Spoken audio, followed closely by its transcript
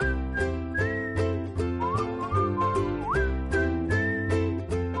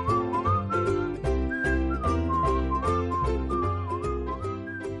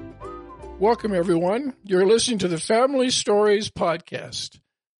Welcome, everyone. You're listening to the Family Stories podcast,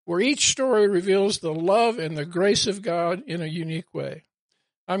 where each story reveals the love and the grace of God in a unique way.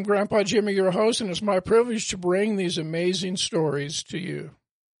 I'm Grandpa Jimmy, your host, and it's my privilege to bring these amazing stories to you.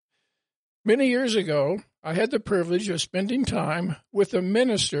 Many years ago, I had the privilege of spending time with a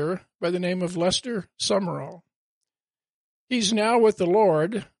minister by the name of Lester Summerall. He's now with the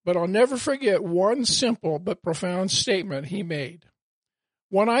Lord, but I'll never forget one simple but profound statement he made.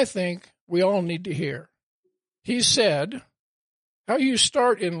 One I think we all need to hear. He said, "How you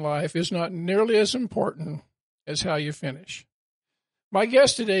start in life is not nearly as important as how you finish." My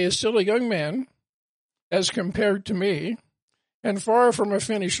guest today is still a young man, as compared to me, and far from a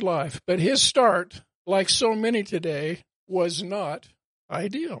finished life. But his start, like so many today, was not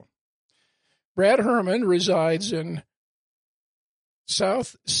ideal. Brad Herman resides in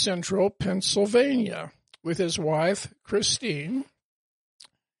South Central Pennsylvania with his wife, Christine,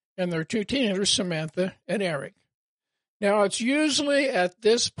 and their two teenagers, Samantha and Eric. Now, it's usually at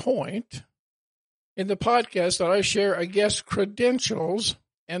this point in the podcast that I share a guest's credentials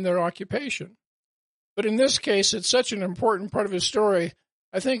and their occupation. But in this case, it's such an important part of his story,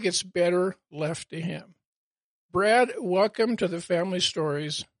 I think it's better left to him. Brad, welcome to the Family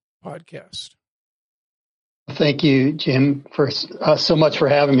Stories podcast. Thank you, Jim, for so much for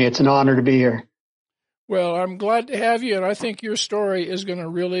having me. It's an honor to be here. Well, I'm glad to have you, and I think your story is going to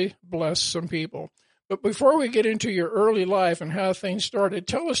really bless some people. But before we get into your early life and how things started,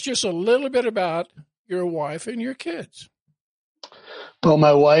 tell us just a little bit about your wife and your kids. Well,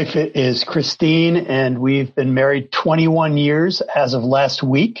 my wife is Christine, and we've been married 21 years as of last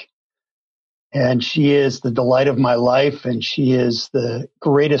week. And she is the delight of my life, and she is the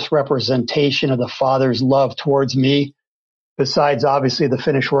greatest representation of the Father's love towards me, besides obviously the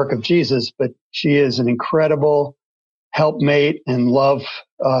finished work of Jesus. But she is an incredible helpmate and love,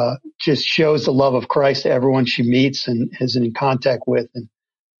 just shows the love of Christ to everyone she meets and is in contact with. And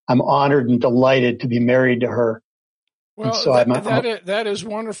I'm honored and delighted to be married to her. Well, so that is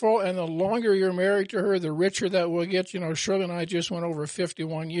wonderful. And the longer you're married to her, the richer that will get. You know, Shirley and I just went over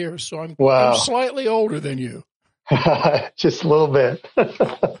 51 years, so I'm slightly older than you. Just a little bit.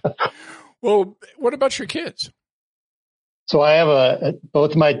 Well, what about your kids? So I have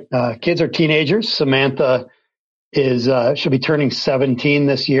both of my kids are teenagers. Samantha she'll be turning 17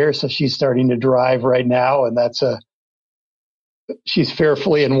 this year, so she's starting to drive right now, and she's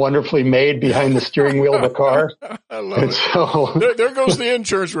fearfully and wonderfully made behind the steering wheel of a car. I love it. So, there goes the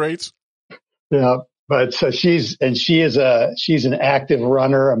insurance rates. Yeah, but so she's an active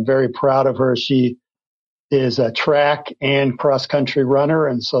runner. I'm very proud of her. She is a track and cross country runner,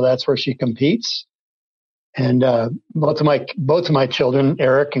 and so that's where she competes. And both of my children,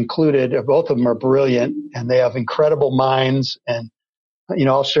 Eric included, both of them are brilliant, and they have incredible minds. And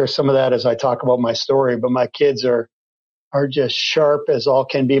I'll share some of that as I talk about my story. But my kids are just sharp as all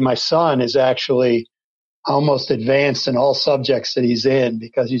can be. My son is actually almost advanced in all subjects that he's in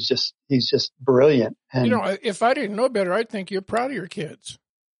because he's just brilliant. And if I didn't know better, I'd think you're proud of your kids.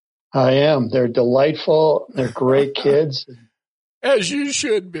 I am. They're delightful. They're great kids. As you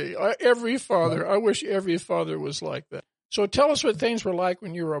should be. Every father, I wish every father was like that. So tell us what things were like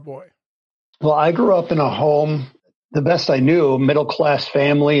when you were a boy. Well, I grew up in a home, the best I knew, middle-class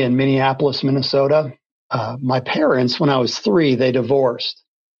family in Minneapolis, Minnesota. My parents, when I was 3, they divorced.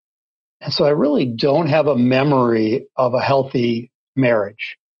 And so I really don't have a memory of a healthy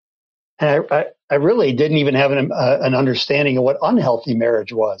marriage. And I really didn't even have an understanding of what unhealthy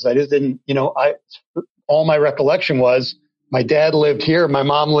marriage was. I just didn't, all my recollection was my dad lived here, my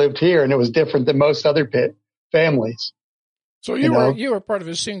mom lived here, and it was different than most other families. So you were part of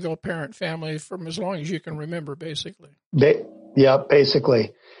a single parent family from as long as you can remember, basically. Yeah,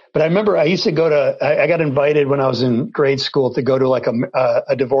 basically. But I remember I used to I got invited when I was in grade school to go to like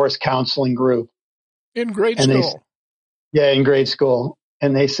a divorce counseling group. In grade school? In grade school.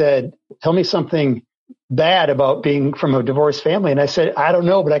 And they said, tell me something bad about being from a divorced family. And I said, I don't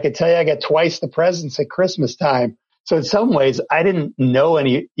know, but I could tell you I got twice the presents at Christmas time. So in some ways, I didn't know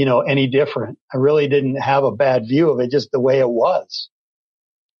any different. I really didn't have a bad view of it, just the way it was.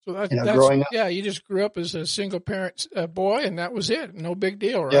 So that's growing up. Yeah, you just grew up as a single parent boy, and that was it. No big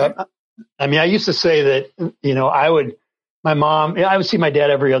deal, right? Yeah. I mean, I used to say that, I would see my dad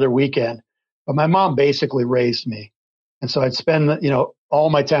every other weekend, but my mom basically raised me. And so I'd spend,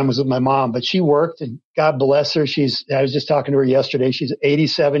 all my time was with my mom, but she worked, and God bless her. I was just talking to her yesterday. She's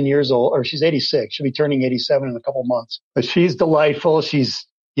 87 years old, or she's 86. She'll be turning 87 in a couple months, but she's delightful. She's,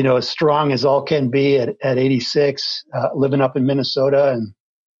 as strong as all can be at 86, living up in Minnesota.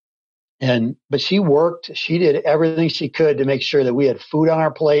 But she worked, she did everything she could to make sure that we had food on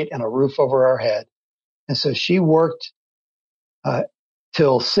our plate and a roof over our head. And so she worked,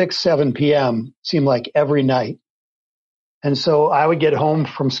 till 6, 7 p.m. seemed like every night. And so I would get home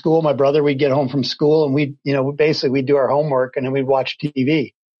from school. My brother would get home from school, and we'd do our homework, and then we'd watch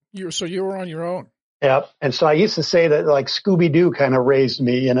TV. So you were on your own. Yep. And so I used to say that like Scooby-Doo kind of raised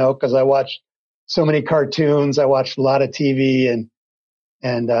me, because I watched so many cartoons. I watched a lot of TV, and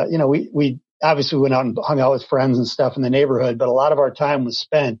we obviously went out and hung out with friends and stuff in the neighborhood, but a lot of our time was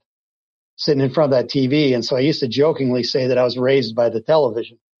spent sitting in front of that TV. And so I used to jokingly say that I was raised by the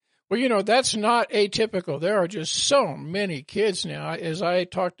television. Well, that's not atypical. There are just so many kids now. As I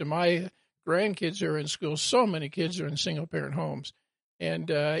talk to my grandkids who are in school, so many kids are in single parent homes, and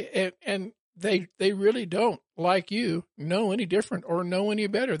they really don't, like you, know any different or know any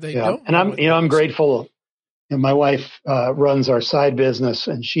better. They don't. And I'm grateful. And my wife runs our side business,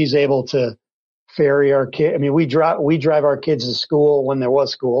 and she's able to ferry our kids. I mean, we drive our kids to school when there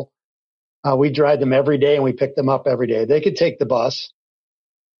was school. We drive them every day, and we pick them up every day. They could take the bus,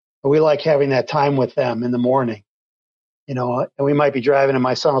 but we like having that time with them in the morning, and we might be driving, and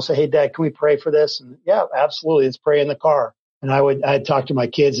my son will say, "Hey, Dad, can we pray for this?" And yeah, absolutely. Let's pray in the car. And I'd talk to my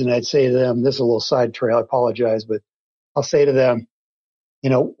kids, and I'd say to them, this is a little side trail, I apologize, but I'll say to them,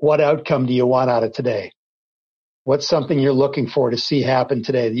 what outcome do you want out of today? What's something you're looking for to see happen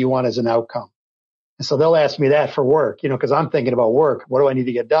today that you want as an outcome? And so they'll ask me that for work, because I'm thinking about work. What do I need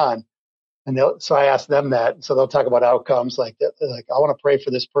to get done? And so I ask them that. And so they'll talk about outcomes like I want to pray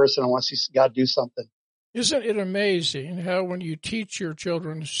for this person. I want to see God do something. Isn't it amazing how when you teach your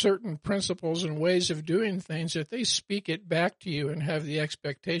children certain principles and ways of doing things, that they speak it back to you and have the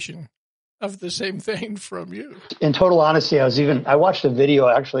expectation of the same thing from you? In total honesty, I watched a video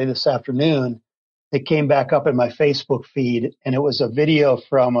actually this afternoon that came back up in my Facebook feed, and it was a video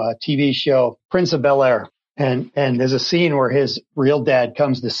from a TV show, Prince of Bel-Air. And there's a scene where his real dad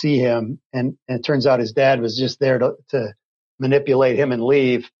comes to see him, and it turns out his dad was just there to manipulate him and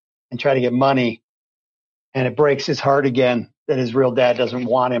leave and try to get money. And it breaks his heart again that his real dad doesn't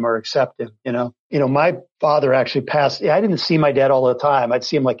want him or accept him, My father actually passed. I didn't see my dad all the time. I'd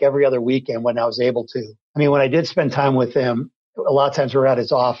see him like every other weekend when I was able to. I mean, when I did spend time with him, a lot of times we were at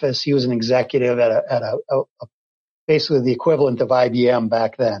his office. He was an executive at a basically the equivalent of IBM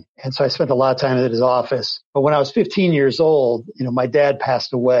back then. And so I spent a lot of time at his office. But when I was 15 years old, my dad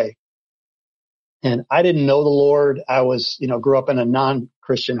passed away. And I didn't know the Lord. I was, grew up in a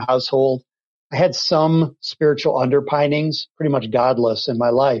non-Christian household. I had some spiritual underpinnings, pretty much godless in my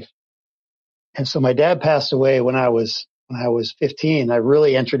life. And so my dad passed away when I was 15. I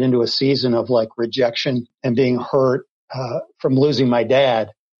really entered into a season of like rejection and being hurt from losing my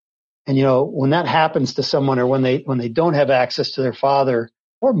dad. And, when that happens to someone, or when they don't have access to their father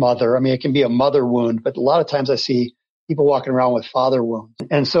or mother, I mean, it can be a mother wound, but a lot of times I see people walking around with father wounds.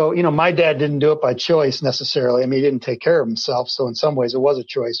 And so, my dad didn't do it by choice necessarily. I mean, he didn't take care of himself. So in some ways it was a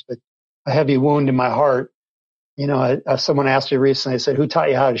choice, but a heavy wound in my heart. Someone asked me recently, I said, who taught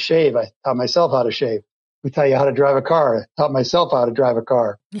you how to shave? I taught myself how to shave. Who taught you how to drive a car? I taught myself how to drive a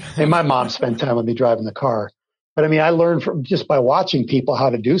car. And my mom spent time with me driving the car. But I mean, I learned from just by watching people how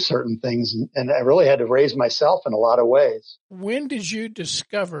to do certain things. And I really had to raise myself in a lot of ways. When did you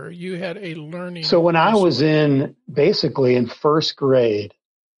discover you had a learning? So when I was basically in first grade,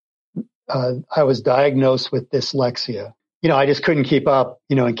 I was diagnosed with dyslexia. I just couldn't keep up,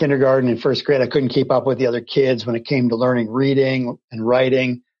 in kindergarten and first grade, I couldn't keep up with the other kids when it came to learning reading and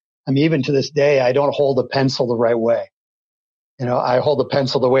writing. I mean, even to this day, I don't hold a pencil the right way. I hold a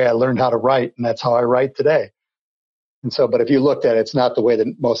pencil the way I learned how to write, and that's how I write today. And so, but if you looked at it, it's not the way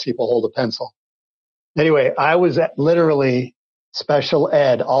that most people hold a pencil. Anyway, I was literally special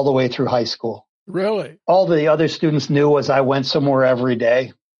ed all the way through high school. Really? All the other students knew was I went somewhere every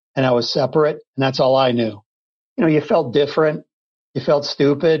day and I was separate, and that's all I knew. You felt different. You felt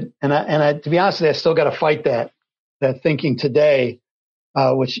stupid. And I, to be honest with you, I still got to fight that thinking today,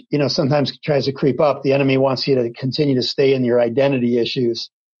 which, sometimes tries to creep up. The enemy wants you to continue to stay in your identity issues.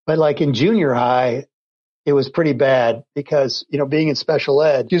 But like in junior high, it was pretty bad because, being in special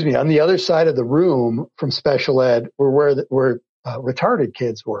ed, on the other side of the room from special ed were where retarded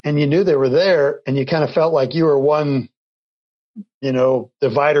kids were. And you knew they were there, and you kind of felt like you were one,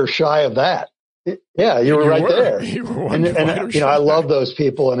 divider shy of that. Yeah, you were right there. You were one and I love those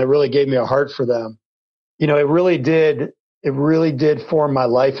people, and it really gave me a heart for them. It really did form my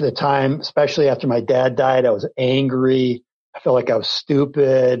life at the time, especially after my dad died. I was angry. I felt like I was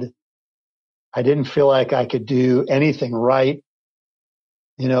stupid. I didn't feel like I could do anything right,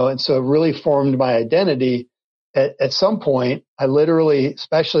 and so it really formed my identity. at some point, I literally,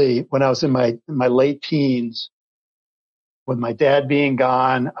 especially when I was in my late teens, with my dad being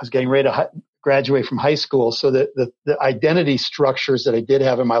gone, I was getting ready to graduate from high school. So that the identity structures that I did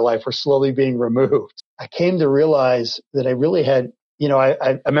have in my life were slowly being removed. I came to realize that I really had,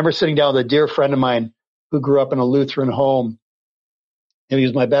 I remember sitting down with a dear friend of mine who grew up in a Lutheran home. And he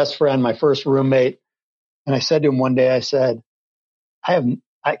was my best friend, my first roommate. And I said to him one day, I said,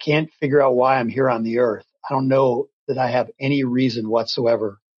 I can't figure out why I'm here on the earth. I don't know that I have any reason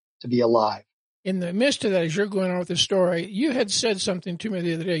whatsoever to be alive. In the midst of that, as you're going on with the story, you had said something to me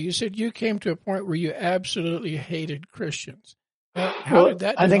the other day. You said you came to a point where you absolutely hated Christians. How did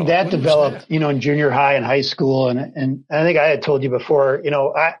that develop? I think that developed, in junior high and high school. And I think I had told you before,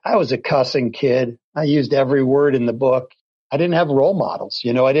 I was a cussing kid. I used every word in the book. I didn't have role models.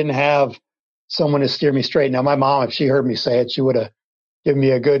 I didn't have someone to steer me straight. Now, my mom, if she heard me say it, she would have given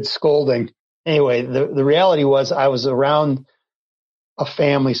me a good scolding. Anyway, the reality was I was around a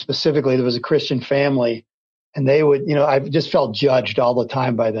family specifically that was a Christian family, and they would, I just felt judged all the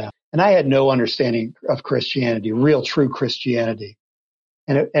time by them. And I had no understanding of Christianity, real, true Christianity.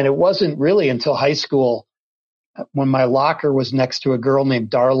 And it wasn't really until high school when my locker was next to a girl named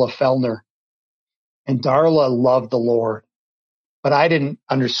Darla Fellner. And Darla loved the Lord, but I didn't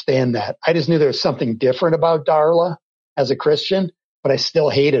understand that. I just knew there was something different about Darla as a Christian, but I still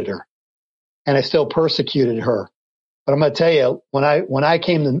hated her and I still persecuted her. But I'm going to tell you, when I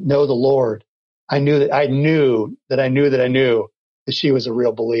came to know the Lord, I knew that she was a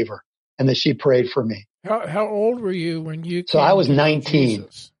real believer and that she prayed for me. How old were you when you came? So I was 19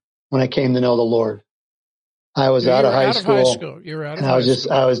 when I came to know the Lord. I was out of high school. You were out of high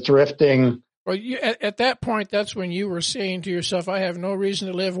school. I was drifting. Well, at that point, that's when you were saying to yourself, I have no reason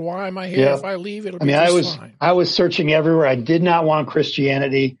to live. Why am I here? Yeah. If I leave, it'll be just fine. I was searching everywhere. I did not want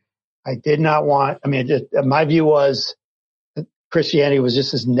Christianity. I did not want, my view was that Christianity was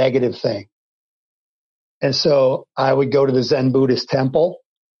just this negative thing. And so I would go to the Zen Buddhist temple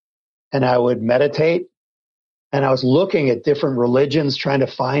and I would meditate, and I was looking at different religions trying to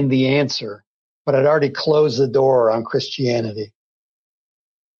find the answer, but I'd already closed the door on Christianity.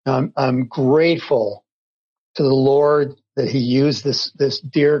 I'm grateful to the Lord that he used this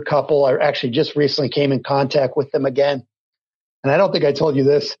dear couple. I actually just recently came in contact with them again. And I don't think I told you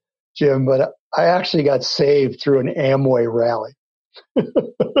this, Jim, but I actually got saved through an Amway rally.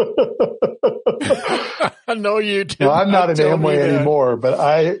 No, you didn't. No, I'm not an Amway anymore, but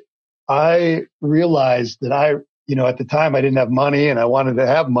I realized that at the time I didn't have money and I wanted to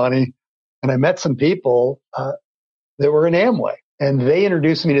have money. And I met some people that were in Amway, and they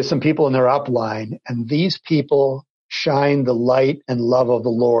introduced me to some people in their upline. And these people shined the light and love of the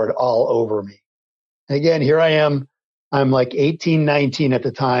Lord all over me. And again, here I am. I'm like 18, 19 at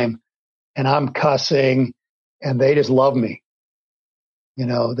the time, and I'm cussing, and they just love me.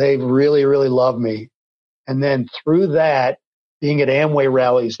 They really, really love me. And then through that, being at Amway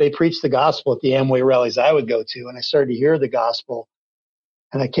rallies, they preached the gospel at the Amway rallies I would go to, and I started to hear the gospel.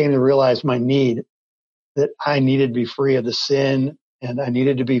 And I came to realize my need, that I needed to be free of the sin, and I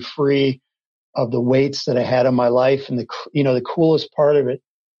needed to be free of the weights that I had in my life. And the coolest part of it,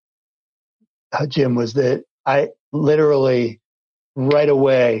 Jim, was that I literally right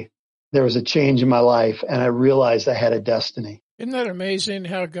away, there was a change in my life, and I realized I had a destiny. Isn't that amazing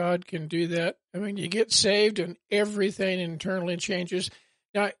how God can do that? You get saved and everything internally changes.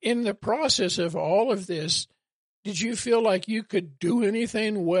 Now, in the process of all of this, did you feel like you could do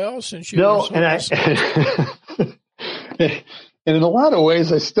anything well since you were so and in a lot of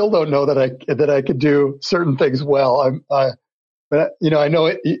ways, I still don't know that I could do certain things well. But I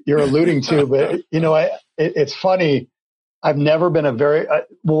know you're alluding to, but it's funny. I've never been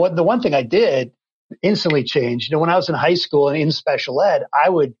the one thing I did instantly changed. When I was in high school and in special ed,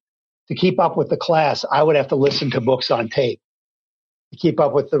 to keep up with the class, I would have to listen to books on tape to keep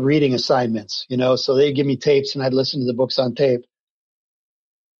up with the reading assignments, so they'd give me tapes and I'd listen to the books on tape.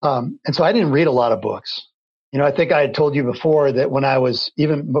 And so I didn't read a lot of books. I think I had told you before that when I was,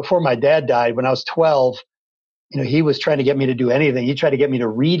 even before my dad died, when I was 12, he was trying to get me to do anything. He tried to get me to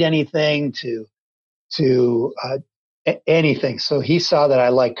read anything, to anything. So he saw that I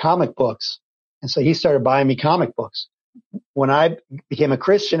liked comic books. And so he started buying me comic books. When I became a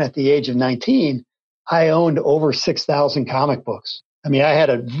Christian at the age of 19, I owned over 6,000 comic books. I had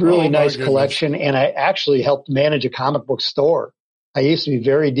a really nice collection, and I actually helped manage a comic book store. I used to be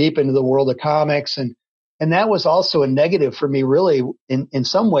very deep into the world of comics, and that was also a negative for me, really, in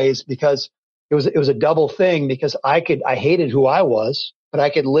some ways, because it was a double thing, because I hated who I was, but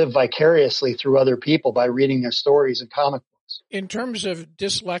I could live vicariously through other people by reading their stories and comic books. In terms of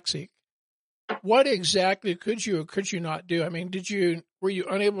dyslexic, what exactly could you or could you not do? I mean, were you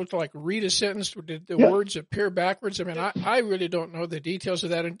unable to like read a sentence? Or did the words appear backwards? I mean, I really don't know the details of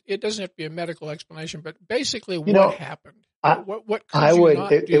that, and it doesn't have to be a medical explanation. But basically, what happened? What could you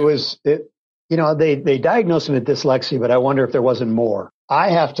not do? They diagnosed him with dyslexia, but I wonder if there wasn't more.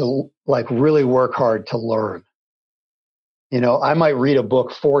 I have to like really work hard to learn. I might read a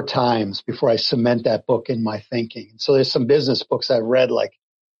book 4 times before I cement that book in my thinking. So there's some business books I've read, like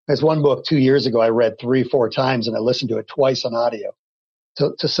there's one book 2 years ago I read 3-4 times and I listened to it twice on audio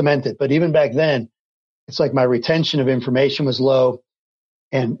to cement it. But even back then, it's like my retention of information was low,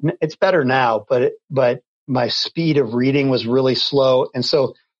 and it's better now, but my speed of reading was really slow. And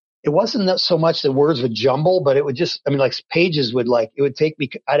so it wasn't so much that words would jumble, but it would just, like pages would it would take me,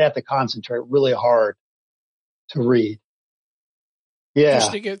 I'd have to concentrate really hard to read. Yeah.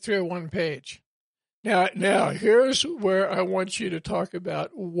 Just to get through one page. Now here's where I want you to talk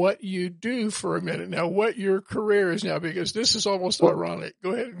about what you do for a minute. Now, what your career is now, because this is almost ironic.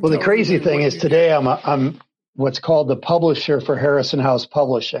 Go ahead. Well, the crazy thing is today I'm what's called the publisher for Harrison House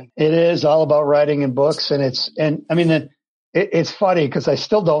Publishing. It is all about writing and books, and it's funny because I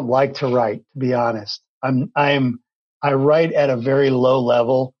still don't like to write, to be honest. I write at a very low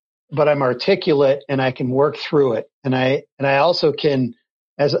level, but I'm articulate and I can work through it. And I also can,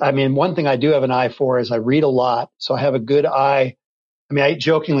 one thing I do have an eye for is I read a lot. So I have a good eye. I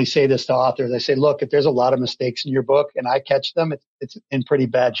jokingly say this to authors. I say, look, if there's a lot of mistakes in your book and I catch them, it's in pretty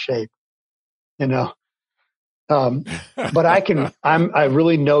bad shape, but I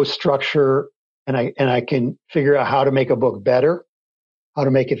really know structure, and I can figure out how to make a book better, how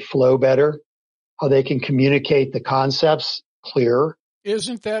to make it flow better, how they can communicate the concepts clearer.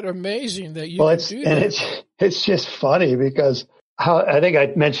 Isn't that amazing that you can do that? And it's just funny because I think I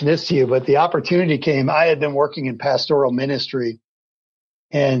mentioned this to you, but the opportunity came. I had been working in pastoral ministry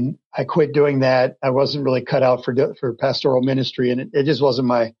and I quit doing that. I wasn't really cut out for pastoral ministry, and it just wasn't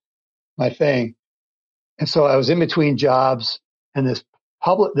my thing. And so I was in between jobs, and this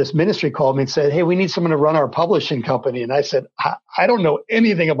ministry called me and said, "Hey, we need someone to run our publishing company." And I said, I don't know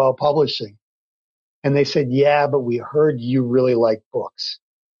anything about publishing. And they said, "Yeah, but we heard you really like books."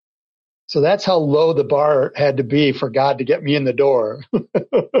 So that's how low the bar had to be for God to get me in the door.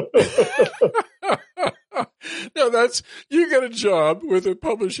 No, you got a job with a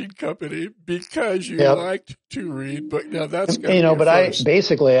publishing company because you liked to read, but now that's but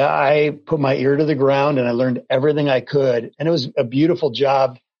I put my ear to the ground and I learned everything I could, and it was a beautiful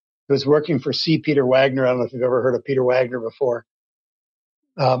job. It was working for C. Peter Wagner. I don't know if you've ever heard of Peter Wagner before,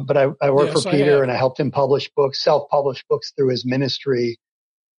 but I worked for Peter and I helped him publish books, self-publish books through his ministry,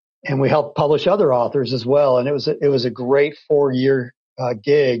 and we helped publish other authors as well. And it was a great 4-year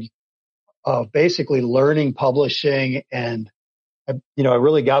gig of basically learning publishing, and I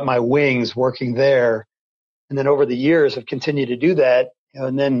really got my wings working there. And then over the years I've continued to do that.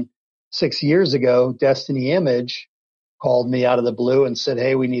 And then 6 years ago, Destiny Image called me out of the blue and said,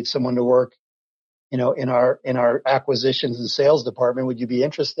 "Hey, we need someone to work, in our acquisitions and sales department. Would you be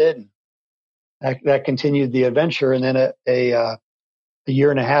interested?" And that continued the adventure. And then a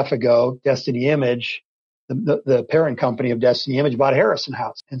year and a half ago, Destiny Image, the parent company of Destiny Image, bought Harrison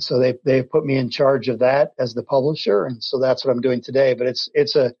House. And so they put me in charge of that as the publisher. And so that's what I'm doing today. But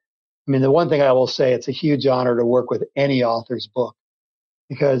the one thing I will say, it's a huge honor to work with any author's book,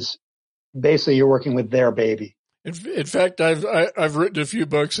 because basically you're working with their baby. In fact, I've written a few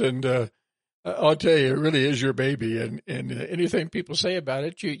books, and I'll tell you, it really is your baby. And anything people say about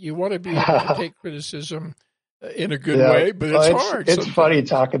it, you want to be able to take criticism in a good way, but it's hard. It's funny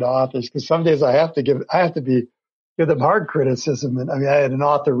talking to authors, because some days I have to give them hard criticism. And I had an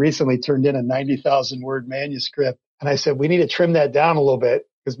author recently turned in a 90,000 word manuscript, and I said, we need to trim that down a little bit,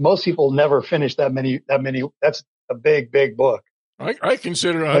 because most people never finish that many. That's a big book. I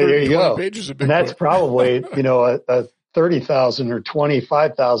consider 120 pages a big book. And that's probably, a 30,000 or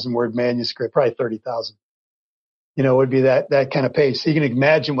 25,000 word manuscript, probably 30,000, would be that kind of page. So you can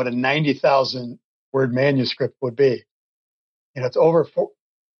imagine what a 90,000 word manuscript would be. It's over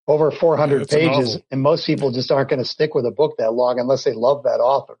 400 pages, and most people just aren't going to stick with a book that long unless they love that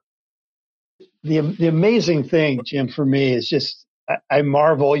author. The amazing thing, Jim, for me is just, I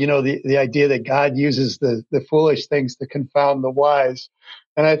marvel, the idea that God uses the foolish things to confound the wise.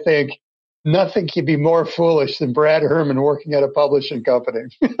 And I think nothing can be more foolish than Brad Herman working at a publishing company.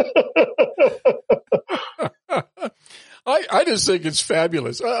 I just think it's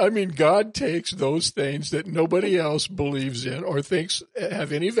fabulous. God takes those things that nobody else believes in or thinks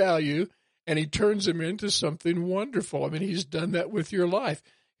have any value, and he turns them into something wonderful. He's done that with your life.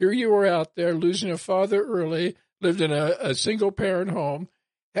 Here you were out there losing a father early, lived in a single-parent home,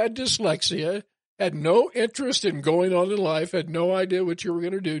 had dyslexia, had no interest in going on in life, had no idea what you were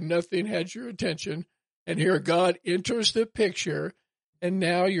going to do. Nothing had your attention. And here God enters the picture, and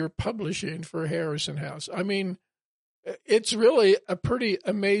now you're publishing for Harrison House. I mean, it's really a pretty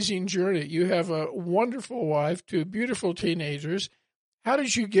amazing journey. You have a wonderful wife, 2 beautiful teenagers. How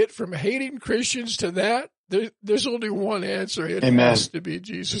did you get from hating Christians to that? There's only one answer. It Amen. has to be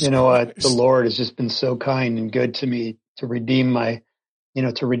Jesus. You know Christ. what? The Lord has just been so kind and good to me to redeem my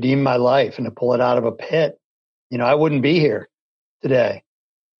life and to pull it out of a pit. I wouldn't be here today.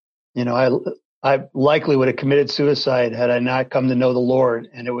 I likely would have committed suicide had I not come to know the Lord.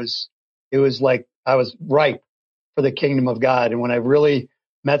 And it was like I was ripe for the kingdom of God. And when I really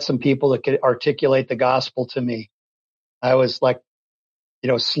met some people that could articulate the gospel to me, I was like,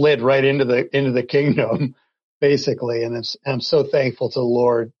 slid right into the kingdom, basically. And I'm so thankful to the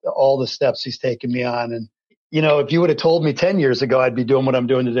Lord, all the steps he's taken me on. And, if you would have told me 10 years ago, I'd be doing what I'm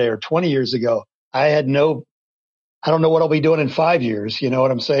doing today, or 20 years ago, I don't know what I'll be doing in 5 years. You know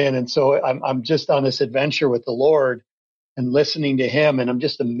what I'm saying? And so I'm just on this adventure with the Lord and listening to him. And I'm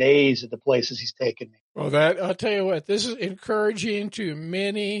just amazed at the places he's taken me. Well, I'll tell you what, this is encouraging to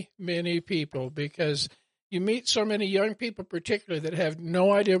many, many people, because you meet so many young people, particularly, that have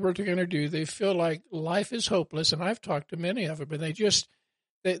no idea what they're going to do. They feel like life is hopeless. And I've talked to many of them, and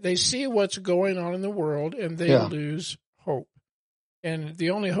they see what's going on in the world, and they lose hope. And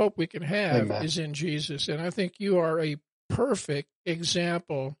the only hope we can have is in Jesus. And I think you are a perfect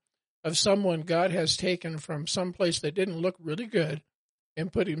example of someone God has taken from some place that didn't look really good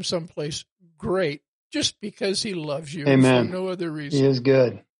and put him someplace great, just because he loves you. Amen. For no other reason. He is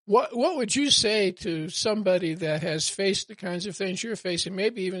good. What would you say to somebody that has faced the kinds of things you're facing,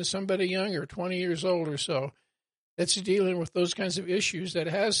 maybe even somebody younger, 20 years old or so, that's dealing with those kinds of issues, that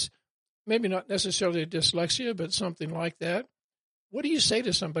has maybe not necessarily a dyslexia, but something like that? What do you say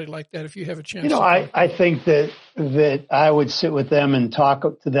to somebody like that if you have a chance? I think that I would sit with them and talk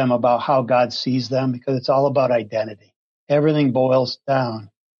to them about how God sees them, because it's all about identity. Everything boils down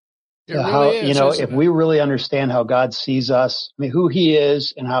to how, if we really understand how God sees us, who he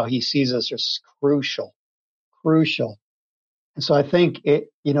is and how he sees us is crucial. And so I think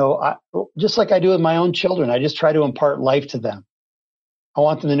just like I do with my own children, I just try to impart life to them. I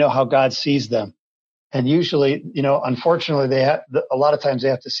want them to know how God sees them. And usually, unfortunately, a lot of times they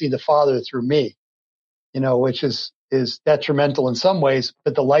have to see the Father through me, which is detrimental in some ways,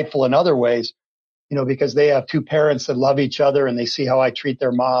 but delightful in other ways, because they have 2 parents that love each other, and they see how I treat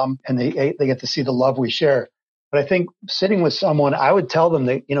their mom, and they get to see the love we share. But I think sitting with someone, I would tell them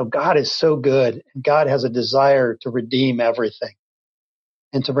that, God is so good, and God has a desire to redeem everything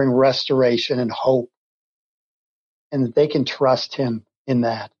and to bring restoration and hope, and that they can trust him in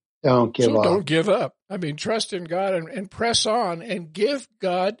that. Don't give up. Don't give up. Trust in God and press on and give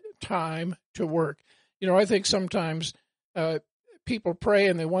God time to work. I think sometimes people pray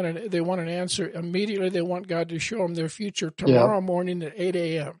and they want an answer immediately. They want God to show them their future tomorrow morning at 8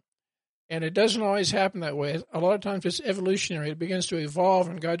 a.m. And it doesn't always happen that way. A lot of times it's evolutionary. It begins to evolve,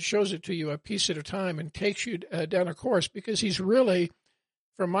 and God shows it to you a piece at a time and takes you down a course, because he's really,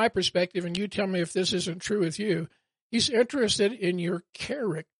 from my perspective, and you tell me if this isn't true with you, he's interested in your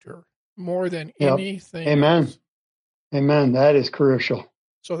character more than anything else. Amen. That is crucial.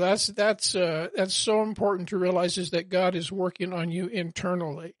 So that's so important to realize, is that God is working on you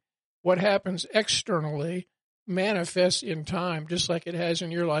internally. What happens externally manifests in time, just like it has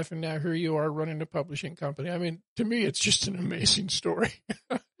in your life. And now here you are running a publishing company. To me, it's just an amazing story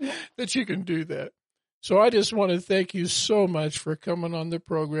that you can do that. So I just want to thank you so much for coming on the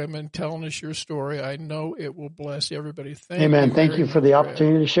program and telling us your story. I know it will bless everybody. Amen. Thank you for the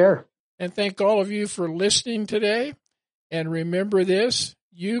opportunity to share. And thank all of you for listening today. And remember this,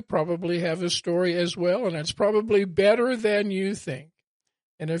 you probably have a story as well, and it's probably better than you think.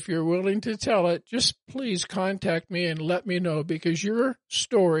 And if you're willing to tell it, just please contact me and let me know, because your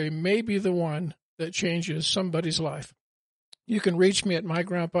story may be the one that changes somebody's life. You can reach me at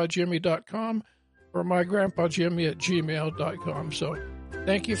mygrandpajimmy.com or mygrandpajimmy@gmail.com. So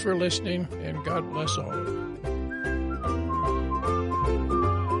thank you for listening, and God bless all of you.